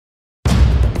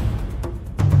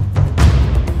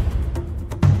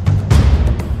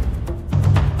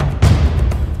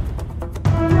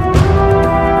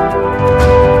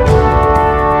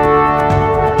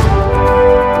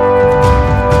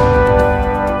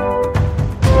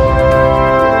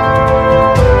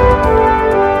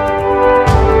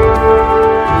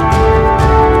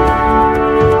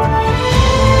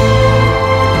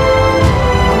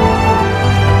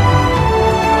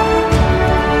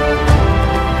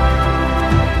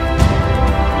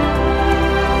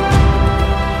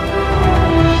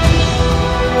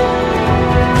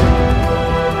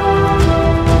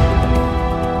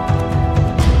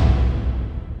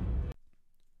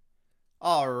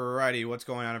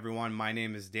on, everyone? My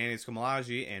name is Danny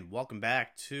Scamalaji, and welcome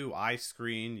back to I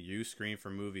Screen, You Screen for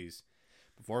Movies.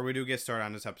 Before we do get started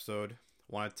on this episode, I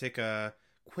want to take a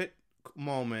quick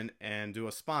moment and do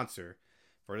a sponsor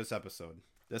for this episode.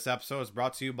 This episode is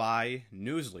brought to you by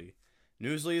Newsly.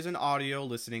 Newsly is an audio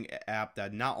listening app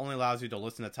that not only allows you to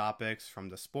listen to topics from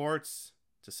the sports,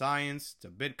 to science, to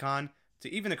Bitcoin,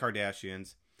 to even the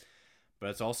Kardashians, but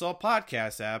it's also a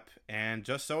podcast app, and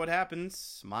just so it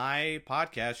happens, my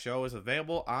podcast show is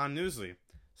available on Newsly.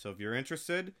 So if you're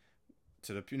interested,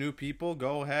 to the new people,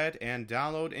 go ahead and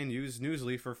download and use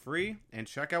Newsly for free and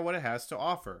check out what it has to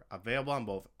offer. Available on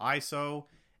both ISO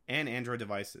and Android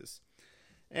devices.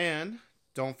 And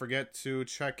don't forget to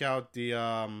check out the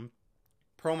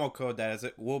promo code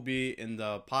that will be in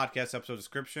the podcast episode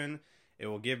description. It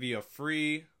will give you a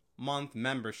free month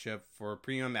membership for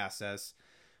premium access,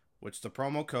 which the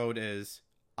promo code is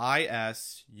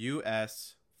ISUS4M.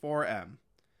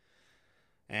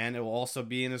 And it will also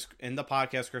be in the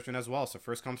podcast description as well. So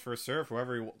first comes, first serve.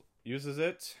 Whoever uses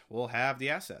it will have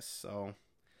the access. So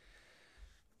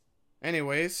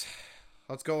anyways,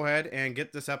 let's go ahead and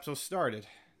get this episode started.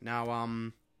 Now,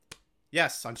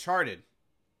 yes, Uncharted.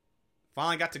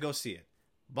 Finally got to go see it.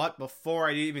 But before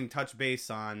I even touch base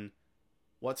on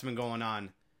what's been going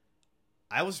on,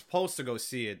 I was supposed to go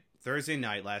see it Thursday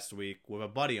night last week with a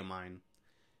buddy of mine.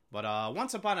 But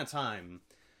once upon a time,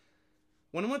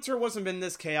 when winter wasn't been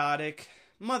this chaotic,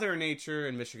 Mother Nature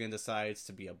in Michigan decides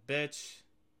to be a bitch.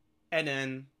 And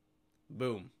then,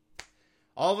 boom.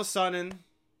 All of a sudden,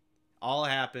 all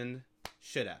happened.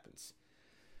 Shit happens.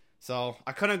 So,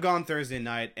 I couldn't have gone Thursday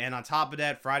night. And on top of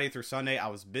that, Friday through Sunday, I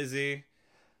was busy.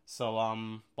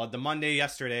 So, but the Monday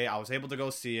yesterday, I was able to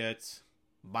go see it.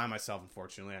 By myself,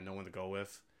 unfortunately. I had no one to go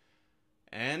with.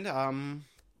 And,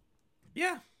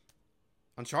 yeah.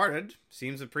 Uncharted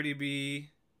seems to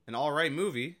be an alright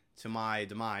movie to my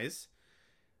demise.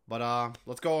 But,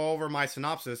 let's go over my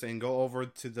synopsis and go over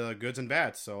to the goods and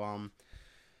bads. So,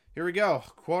 here we go.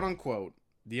 Quote unquote.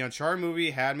 The Uncharted movie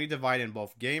had me divided in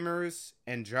both gamers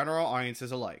and general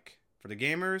audiences alike. For the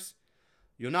gamers,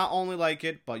 you'll not only like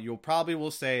it, but you'll probably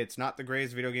will say it's not the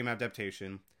greatest video game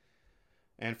adaptation.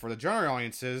 And for the general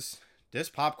audiences, this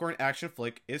popcorn action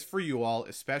flick is for you all,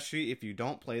 especially if you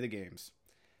don't play the games.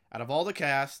 Out of all the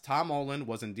cast, Tom Holland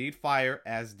was indeed fire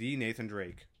as the Nathan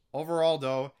Drake. Overall,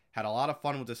 though, had a lot of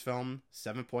fun with this film,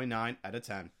 7.9 out of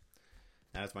 10.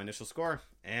 That's my initial score.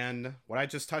 And what I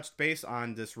just touched base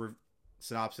on this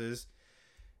synopsis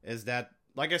is that,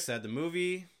 like I said, the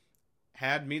movie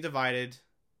had me divided.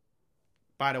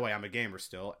 By the way, I'm a gamer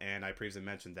still, and I previously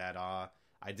mentioned that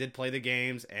I did play the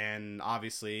games, and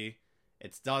obviously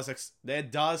it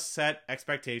does set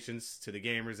expectations to the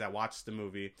gamers that watch the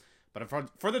movie. But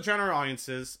for the general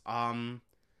audiences,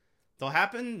 they'll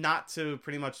happen not to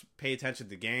pretty much pay attention to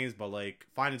the games, but like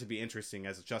find it to be interesting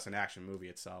as it's just an action movie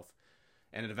itself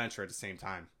and an adventure at the same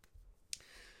time.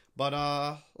 But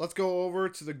let's go over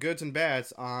to the goods and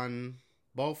bads on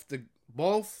both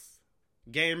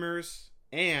gamers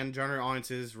and general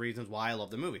audiences reasons why I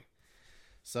love the movie.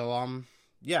 So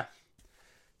yeah.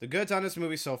 The goods on this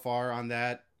movie so far on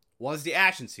that was the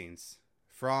action scenes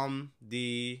from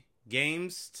the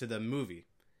games to the movie.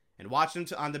 And watching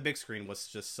them on the big screen was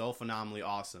just so phenomenally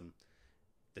awesome.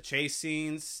 The chase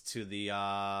scenes to the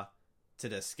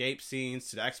escape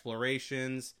scenes to the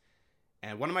explorations.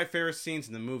 And one of my favorite scenes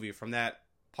in the movie from that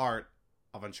part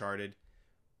of Uncharted,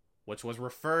 which was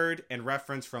referred and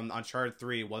referenced from Uncharted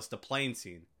 3, was the plane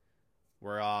scene.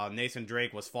 Where Nathan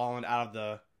Drake was falling out of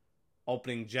the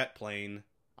opening jet plane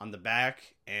on the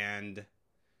back, and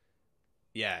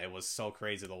yeah, it was so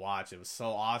crazy to watch. It was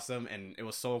so awesome, and it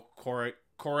was so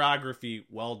choreography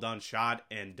well done, shot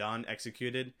and done,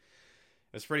 executed. It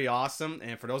was pretty awesome.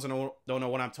 And for those who don't know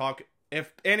what I'm talking,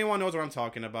 if anyone knows what I'm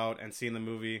talking about and seen the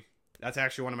movie, that's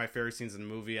actually one of my favorite scenes in the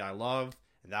movie. I love,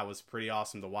 and that was pretty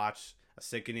awesome to watch a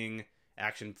sickening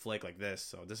action flick like this.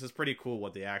 So this is pretty cool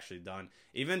what they actually done.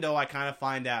 Even though I kind of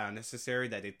find that unnecessary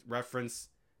that they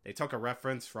took a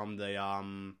reference from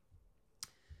the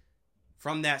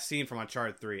from that scene from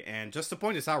Uncharted 3. And just to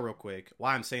point this out real quick,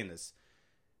 why I'm saying this.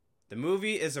 The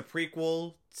movie is a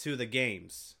prequel to the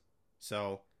games.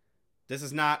 So this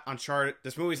is not Uncharted.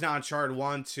 This movie's not Uncharted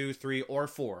 1, 2, 3, or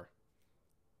 4.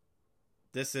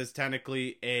 This is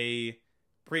technically a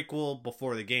prequel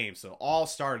before the game. So all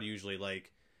started usually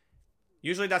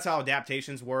that's how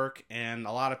adaptations work, and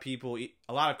a lot of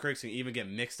critics can even get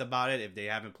mixed about it if they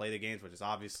haven't played the games, which is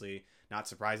obviously not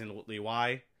surprisingly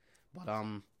why. But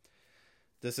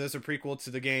this is a prequel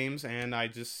to the games, and I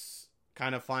just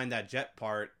kind of find that jet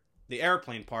part, the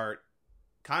airplane part,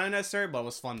 kind of necessary, but it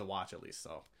was fun to watch at least.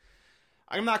 So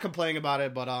I'm not complaining about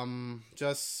it, but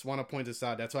just want to point this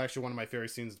out. That's actually one of my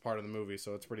favorite scenes as part of the movie,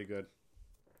 so it's pretty good.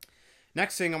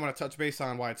 Next thing I want to touch base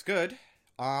on why it's good.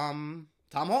 Tom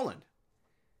Holland,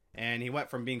 and he went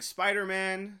from being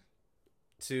Spider-Man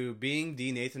to being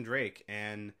the Nathan Drake.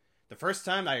 And the first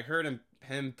time I heard him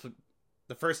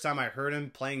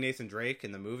playing Nathan Drake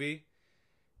in the movie,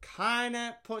 kind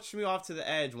of pushed me off to the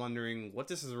edge, wondering what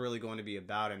this is really going to be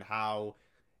about and how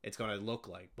it's going to look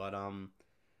like. But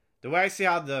the way I see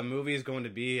how the movie is going to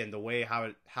be, and the way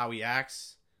how he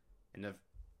acts,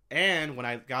 and when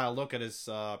I got a look at his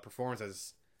performance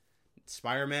as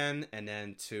Spider-Man and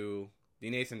then to the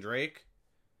Nathan Drake,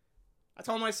 I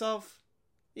told myself,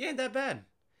 he ain't that bad.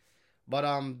 But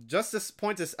just to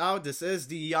point this out, this is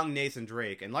the young Nathan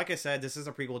Drake, and like I said, this is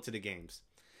a prequel to the games.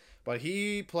 But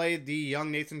he played the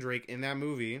young Nathan Drake in that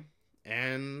movie,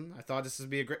 and I thought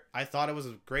it was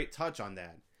a great touch on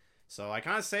that. So I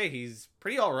kind of say he's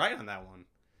pretty all right on that one.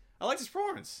 I liked his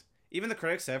performance. Even the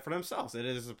critics said for themselves, it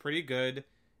is a pretty good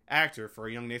actor for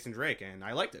a young Nathan Drake, and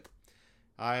I liked it.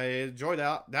 I enjoyed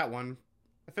that one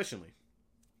efficiently.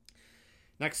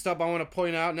 Next up, I want to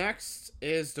point out next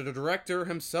is the director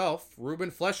himself,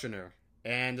 Ruben Fleischer.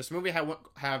 And this movie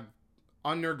have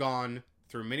undergone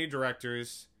through many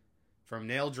directors, from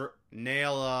Neil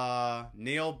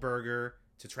Berger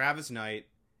to Travis Knight,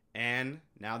 and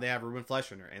now they have Ruben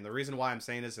Fleischer. And the reason why I'm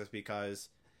saying this is because,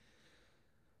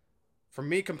 for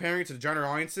me comparing it to the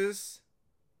general audiences,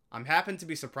 I'm happened to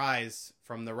be surprised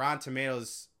from the Rotten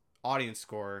Tomatoes audience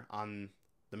score on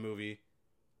the movie.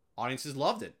 Audiences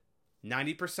loved it.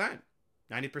 90%.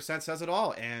 90% says it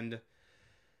all. And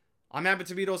I'm happy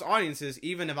to be those audiences,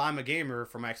 even if I'm a gamer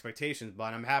for my expectations.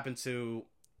 But I'm happy to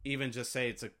even just say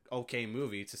it's an okay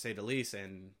movie, to say the least.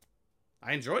 And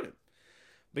I enjoyed it.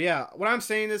 But yeah, what I'm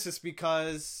saying this is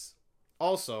because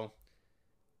also,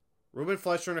 Ruben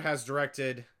Fleischer has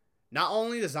directed not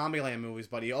only the Zombieland movies,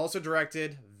 but he also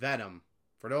directed Venom.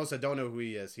 For those that don't know who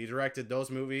he is, he directed those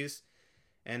movies.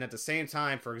 And at the same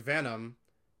time, for Venom,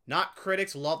 not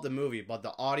critics loved the movie, but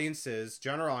the audiences,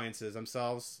 general audiences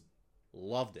themselves,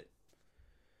 loved it.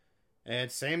 And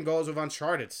same goes with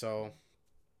Uncharted. So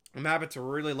I'm happy to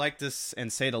really like this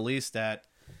and say the least that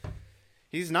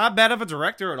he's not bad of a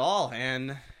director at all.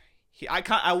 And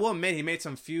I will admit he made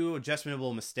some few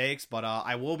adjustable mistakes, but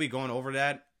I will be going over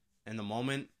that in the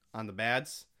moment on the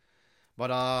bads.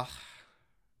 But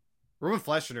Ruben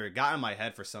Fleischer got in my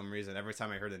head for some reason every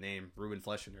time I heard the name Ruben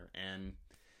Fleischer, and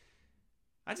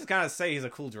I just gotta say he's a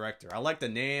cool director. I like the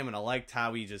name, and I liked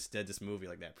how he just did this movie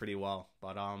like that pretty well.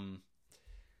 But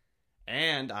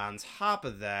and on top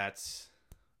of that,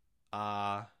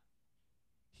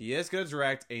 he is gonna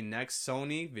direct a next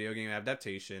Sony video game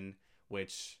adaptation,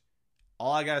 which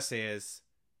all I gotta say is,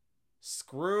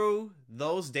 screw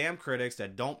those damn critics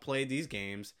that don't play these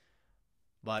games.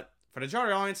 But for the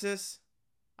general audiences,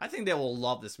 I think they will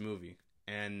love this movie.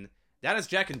 And that is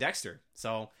Jack and Dexter.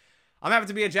 So I'm happy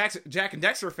to be a Jack and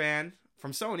Dexter fan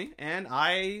from Sony, and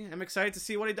I am excited to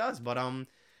see what he does. But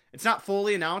it's not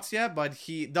fully announced yet, but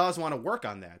he does want to work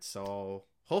on that. So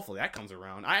hopefully that comes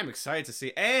around. I am excited to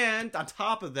see. And on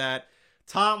top of that,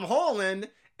 Tom Holland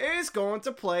is going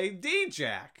to play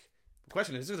D-Jack. The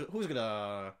question is, who's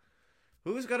gonna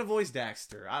voice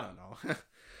Dexter? I don't know.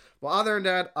 Well, other than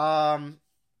that,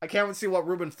 I can't wait to see what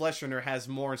Ruben Fleischer has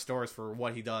more in stores for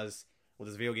what he does with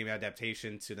his video game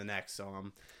adaptation to the next.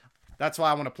 So that's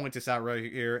why I want to point this out right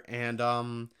here. And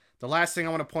the last thing I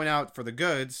want to point out for the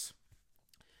goods,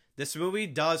 this movie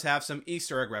does have some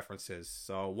Easter egg references.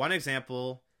 So one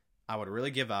example I would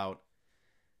really give out,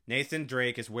 Nathan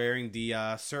Drake is wearing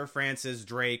the Sir Francis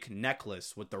Drake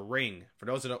necklace with the ring. For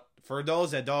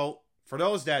those that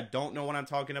don't know what I'm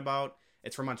talking about,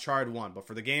 it's from Uncharted 1. But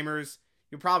for the gamers,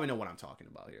 you probably know what I'm talking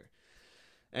about here.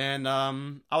 And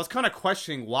I was kind of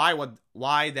questioning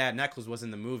why that necklace was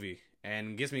in the movie,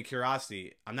 and it gives me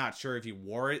curiosity. I'm not sure if he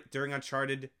wore it during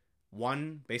Uncharted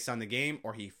 1 based on the game,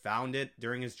 or he found it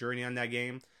during his journey on that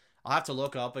game. I'll have to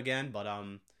look up again, but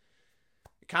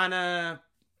it kind of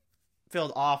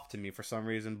felt off to me for some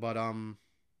reason. But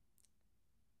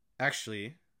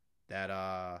actually, that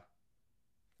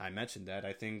I mentioned that,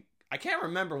 I can't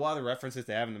remember what other references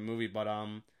they have in the movie, but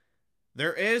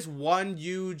there is one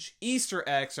huge Easter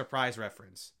egg surprise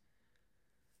reference.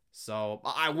 So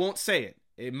I won't say it.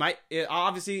 It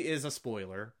obviously is a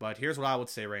spoiler, but here's what I would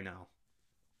say right now.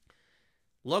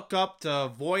 Look up the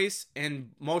voice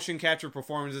and motion capture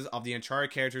performances of the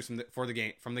Uncharted characters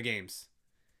from the games.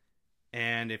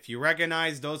 And if you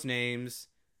recognize those names,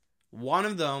 one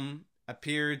of them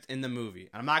appeared in the movie.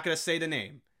 I'm not going to say the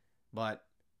name, but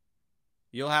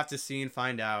you'll have to see and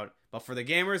find out. But for the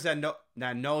gamers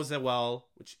that knows it well,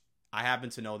 which I happen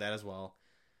to know that as well,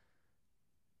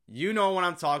 you know what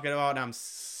I'm talking about. And I'm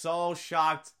so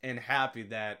shocked and happy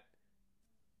that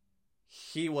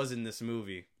he was in this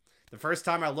movie. The first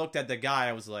time I looked at the guy,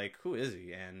 I was like, who is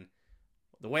he? And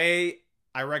the way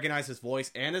I recognized his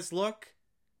voice and his look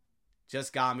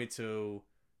just got me to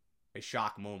a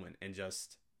shock moment and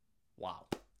just, wow.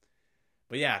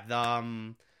 But yeah,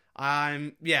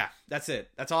 that's it.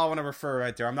 That's all I want to refer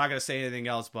right there. I'm not going to say anything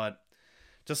else, but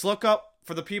just look up,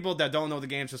 for the people that don't know the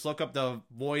games, just look up the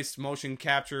voice motion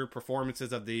capture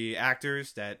performances of the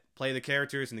actors that play the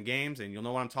characters in the games, and you'll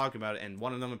know what I'm talking about, and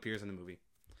one of them appears in the movie.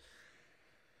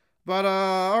 But,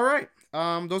 alright.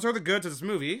 Those are the goods of this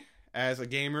movie, as a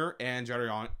gamer and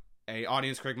generally a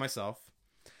audience critic myself.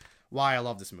 Why I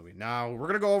love this movie. Now, we're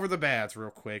going to go over the bads real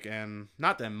quick, and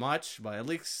not that much, but at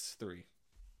least 3.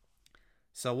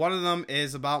 So one of them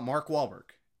is about Mark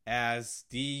Wahlberg as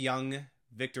the young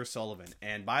Victor Sullivan.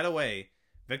 And by the way,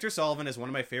 Victor Sullivan is one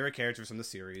of my favorite characters from the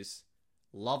series.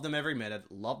 Loved him every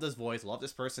minute. Loved his voice. Loved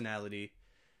his personality.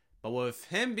 But with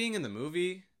him being in the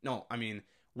movie...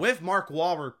 with Mark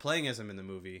Wahlberg playing as him in the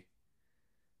movie,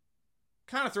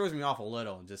 kind of throws me off a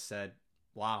little and just said,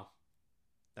 wow,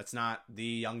 that's not the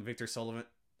young Victor Sullivan.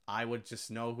 I would just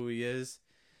know who he is.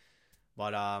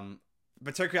 But,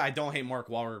 particularly, I don't hate Mark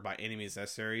Wahlberg by any means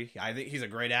necessary. I think he's a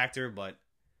great actor, but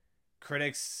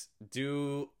critics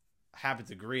do happen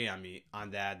to agree on me on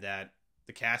that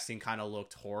the casting kind of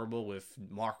looked horrible with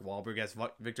Mark Wahlberg as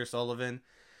Victor Sullivan.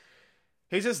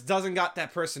 He just doesn't got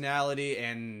that personality,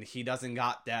 and he doesn't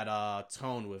got that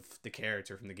tone with the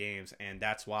character from the games, and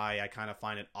that's why I kind of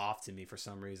find it off to me for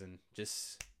some reason.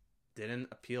 Just didn't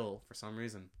appeal for some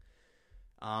reason.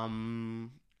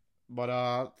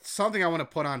 But something I want to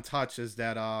put on touch is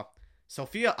that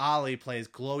Sophia Ali plays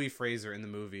Chloe Fraser in the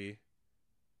movie.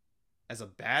 As a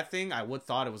bad thing, I would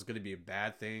thought it was going to be a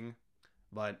bad thing,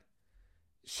 but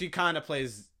she kind of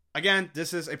plays. Again,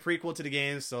 this is a prequel to the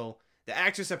games, so the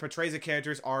actress that portrays the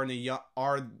characters are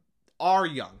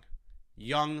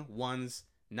young ones,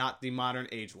 not the modern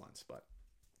age ones. But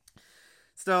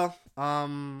still,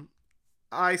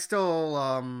 I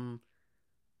still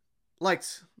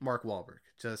liked Mark Wahlberg.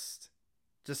 Just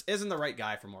isn't the right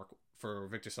guy for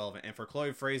Victor Sullivan, and for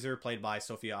Chloe Fraser, played by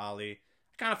Sophia Ali,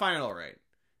 I kind of find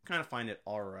it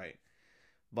alright.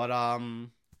 But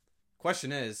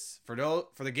question is, for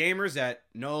the gamers that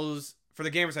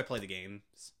play the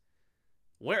games,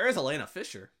 where is Elena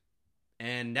Fisher?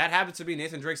 And that happens to be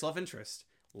Nathan Drake's love interest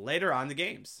later on in the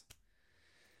games.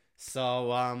 So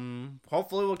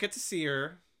hopefully we'll get to see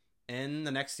her in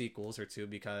the next sequels or two,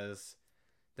 because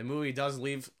the movie does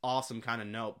leave off some kind of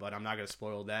note, but I'm not going to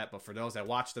spoil that. But for those that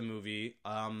watch the movie,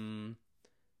 never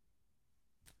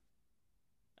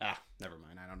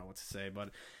mind. I don't know what to say, but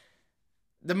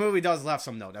the movie does left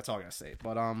some note. That's all I gotta say.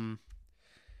 But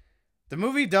the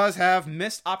movie does have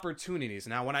missed opportunities.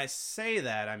 Now, when I say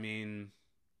that, I mean,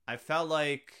 I felt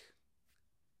like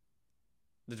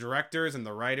the directors and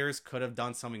the writers could have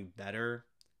done something better,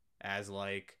 as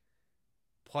like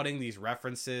putting these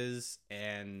references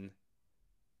and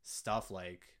stuff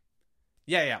like,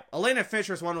 Elena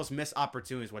Fisher is one of those missed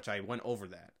opportunities, which I went over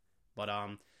that.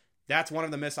 But that's one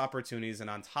of the missed opportunities, and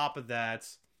on top of that,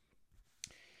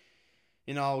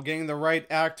 getting the right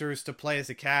actors to play as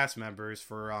the cast members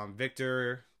for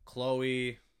Victor,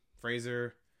 Chloe,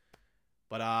 Fraser.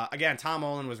 But again, Tom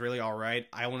Holland was really alright.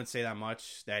 I wouldn't say that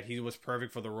much, that he was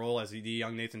perfect for the role as the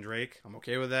young Nathan Drake. I'm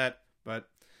okay with that. But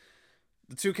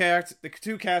the two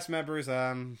cast members,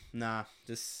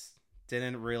 just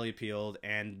didn't really appeal,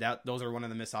 and those are one of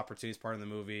the missed opportunities part of the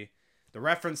movie. The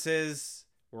references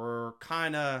were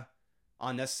kind of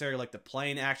unnecessary, like the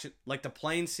plane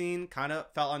scene kind of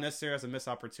felt unnecessary as a missed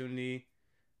opportunity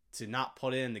to not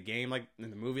put it in the game, like in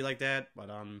the movie, like that. But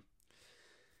I'm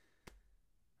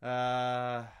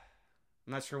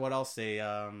not sure what else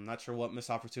not sure what missed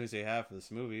opportunities they have for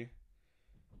this movie.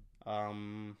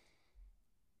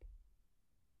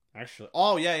 Actually,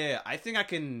 I think I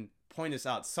can point this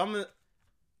out.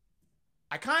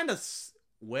 I kind of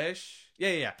wish,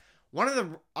 one of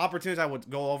the opportunities I would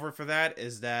go over for that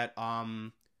is that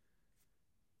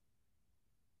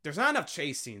there's not enough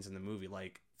chase scenes in the movie.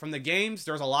 Like, from the games,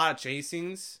 there's a lot of chase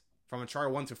scenes from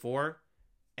Uncharted 1 to 4,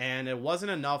 and it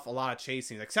wasn't a lot of chase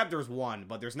scenes, except there's one,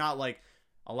 but there's not like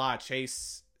a lot of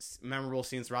memorable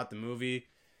scenes throughout the movie,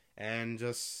 and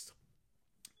just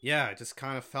I just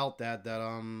kind of felt that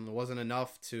it wasn't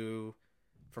enough to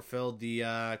fulfill the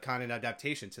kind of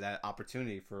adaptation to that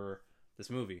opportunity for this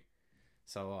movie.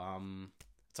 So,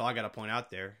 that's all I got to point out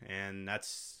there. And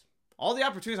that's all the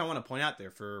opportunities I want to point out there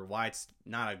for why it's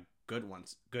not a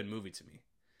good movie to me.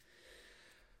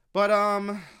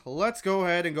 But let's go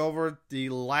ahead and go over the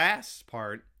last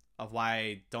part of why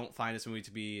I don't find this movie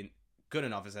to be good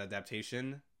enough as an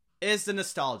adaptation is the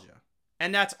nostalgia.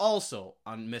 And that's also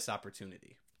a missed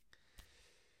opportunity.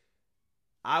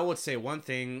 I would say one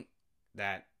thing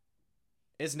that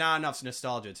is not enough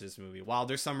nostalgia to this movie. While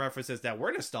there's some references that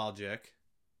were nostalgic,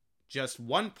 just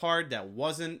one part that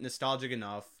wasn't nostalgic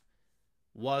enough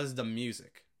was the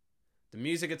music. The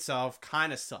music itself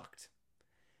kind of sucked.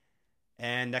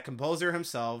 And that composer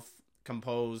himself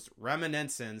composed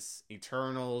Reminiscence,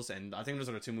 Eternals, and I think those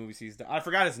are the two movies he's done. I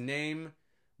forgot his name,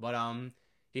 but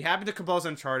he happened to compose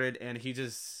Uncharted, and he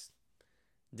just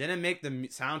didn't make the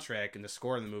soundtrack and the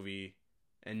score of the movie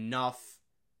enough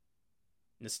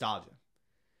nostalgia.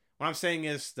 What I'm saying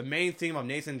is the main theme of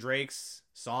Nathan Drake's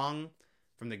song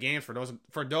from the game, for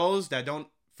those that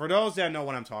know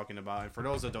what I'm talking about, and for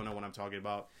those that don't know what I'm talking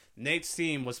about, Nate's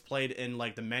theme was played in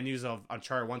like the menus of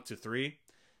Uncharted 1 to 3,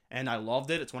 and I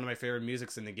loved it. It's one of my favorite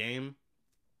musics in the game.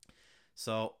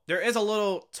 So there is a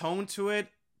little tone to it,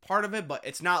 part of it, but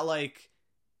it's not like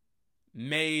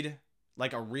made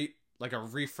like a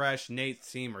refresh Nate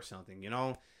theme or something, you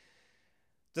know?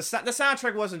 The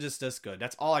soundtrack wasn't just this good.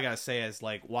 That's all I gotta say is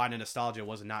like why the nostalgia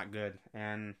was not good.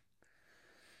 And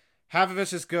half of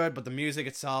it's just good, but the music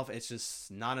itself, it's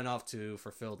just not enough to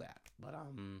fulfill that. But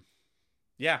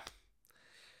yeah.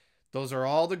 Those are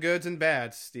all the goods and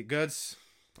bads. The goods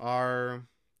are...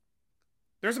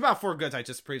 There's about 4 goods I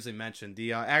just previously mentioned.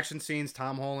 The action scenes,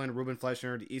 Tom Holland, Ruben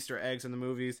Fleischer, the Easter eggs in the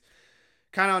movies.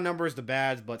 Kind of outnumbers the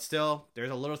bads, but still,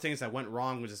 there's a little things that went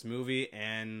wrong with this movie,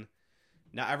 and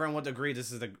not everyone would agree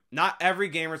not every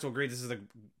gamers will agree this is the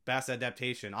best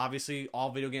adaptation. Obviously,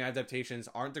 all video game adaptations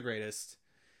aren't the greatest.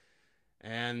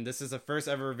 And this is the first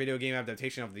ever video game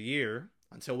adaptation of the year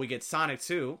until we get Sonic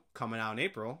 2 coming out in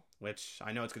April, which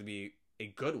I know it's going to be a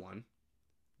good one.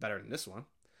 Better than this one.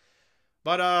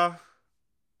 But,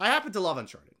 I happen to love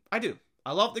Uncharted. I do.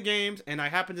 I love the games, and I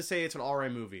happen to say it's an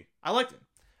alright movie. I liked it.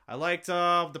 I liked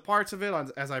the parts of it,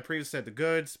 as I previously said, the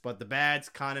goods, but the bads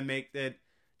kind of make it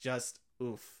just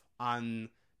oof on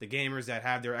the gamers that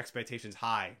have their expectations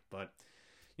high. But,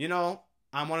 you know,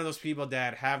 I'm one of those people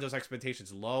that have those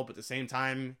expectations low, but at the same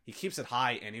time, he keeps it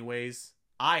high anyways.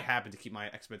 I happen to keep my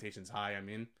expectations high,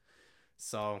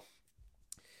 So,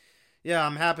 yeah,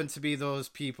 I'm happen to be those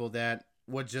people that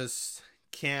would just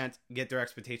can't get their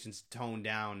expectations toned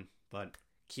down, but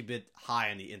keep it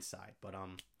high on the inside.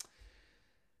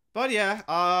 But yeah,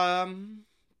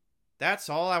 that's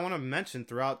all I want to mention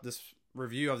throughout this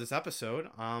review of this episode.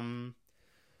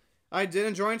 I did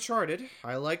enjoy Uncharted.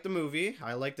 I liked the movie.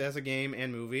 I liked it as a game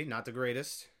and movie. Not the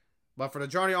greatest. But for the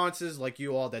majority audiences like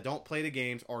you all that don't play the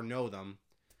games or know them,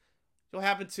 you'll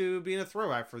happen to be in a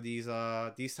throwback for these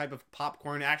type of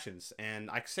popcorn actions. And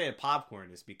I say it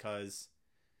popcorn is because,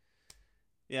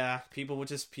 yeah, people would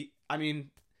just get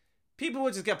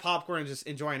popcorn and just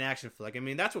enjoy an action flick.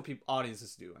 That's what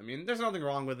audiences do. There's nothing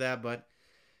wrong with that, but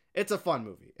it's a fun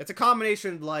movie. It's a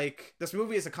combination, this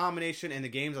movie is a combination, and the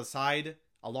games aside,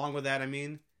 along with that,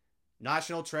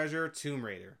 National Treasure, Tomb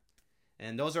Raider.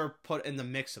 And those are put in the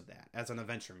mix of that as an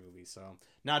adventure movie. So,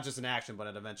 not just an action, but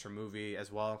an adventure movie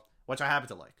as well, which I happen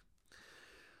to like.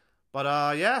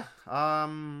 But, yeah,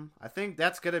 I think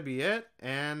that's going to be it.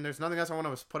 And there's nothing else I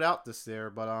want to put out this year,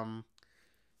 but,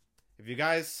 if you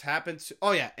guys happen to...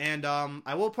 Oh, yeah, and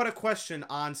I will put a question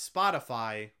on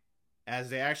Spotify, as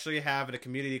they actually have a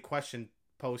community question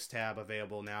post tab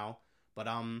available now. But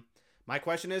my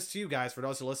question is to you guys, for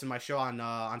those who listen to my show on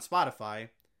Spotify,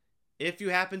 if you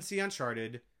happen to see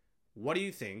Uncharted, what do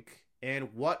you think,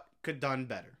 and what could done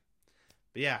better?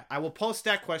 But yeah, I will post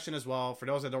that question as well, for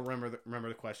those that don't remember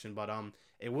the question. But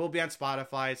it will be on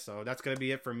Spotify, so that's going to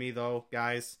be it for me, though,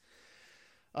 guys.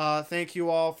 Thank you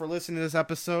all for listening to this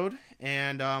episode.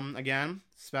 And again,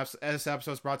 this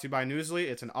episode is brought to you by Newsly.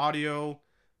 It's an audio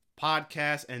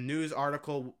podcast and news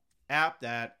article app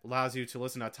that allows you to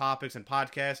listen to topics and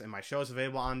podcasts, and my show is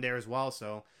available on there as well.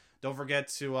 So don't forget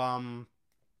to,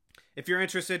 if you're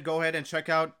interested, go ahead and check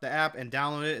out the app and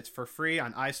download it. It's for free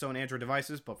on iPhone and Android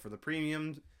devices, but for the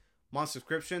premium month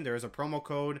subscription, there is a promo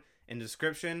code in the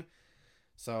description.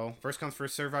 So first comes,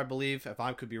 first serve, I believe. If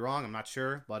I could be wrong, I'm not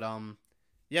sure. But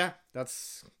yeah,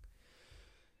 that's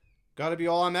gotta be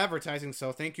all I'm advertising.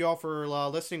 So thank you all for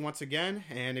listening once again.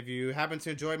 And if you happen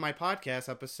to enjoy my podcast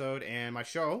episode and my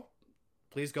show,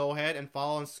 please go ahead and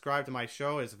follow and subscribe to my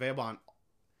show. It's available on,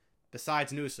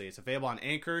 besides Newsly, it's available on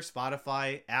Anchor,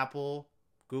 Spotify, Apple,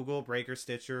 Google, Breaker,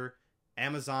 Stitcher,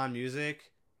 Amazon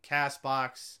Music,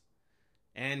 Castbox,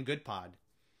 and GoodPod.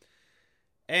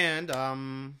 And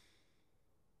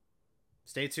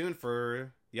stay tuned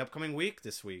for the upcoming week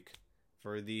this week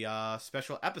for the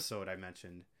special episode I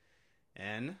mentioned.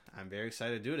 And I'm very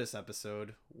excited to do this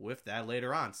episode with that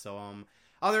later on. So,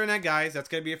 other than that, guys, that's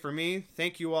going to be it for me.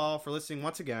 Thank you all for listening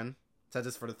once again. Said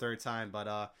this for the third time,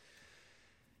 but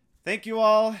thank you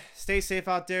all. Stay safe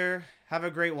out there. Have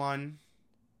a great one.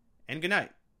 And good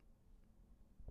night.